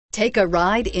Take a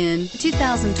ride in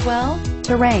 2012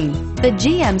 Terrain. The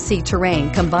GMC Terrain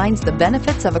combines the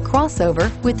benefits of a crossover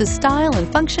with the style and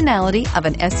functionality of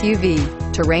an SUV.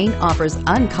 Terrain offers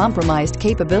uncompromised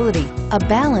capability, a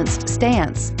balanced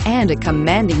stance, and a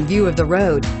commanding view of the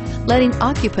road, letting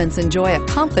occupants enjoy a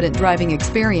confident driving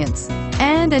experience.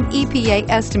 And an EPA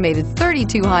estimated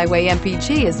 32 highway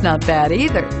MPG is not bad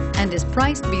either, and is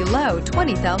priced below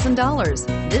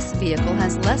 $20,000. This vehicle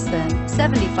has less than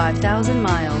 75,000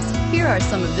 miles. Here are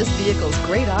some of this vehicle's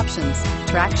great options: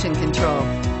 traction control,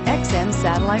 XM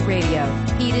satellite radio,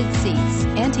 heated seats,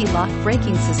 anti-lock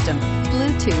braking system,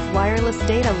 Bluetooth wireless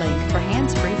data link for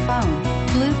hands-free phone,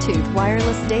 Bluetooth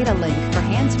wireless data link for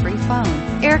hands-free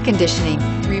phone, air conditioning,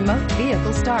 remote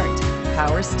vehicle start,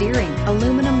 power steering,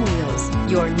 aluminum wheels.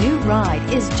 Your new ride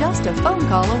is just a phone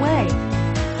call away.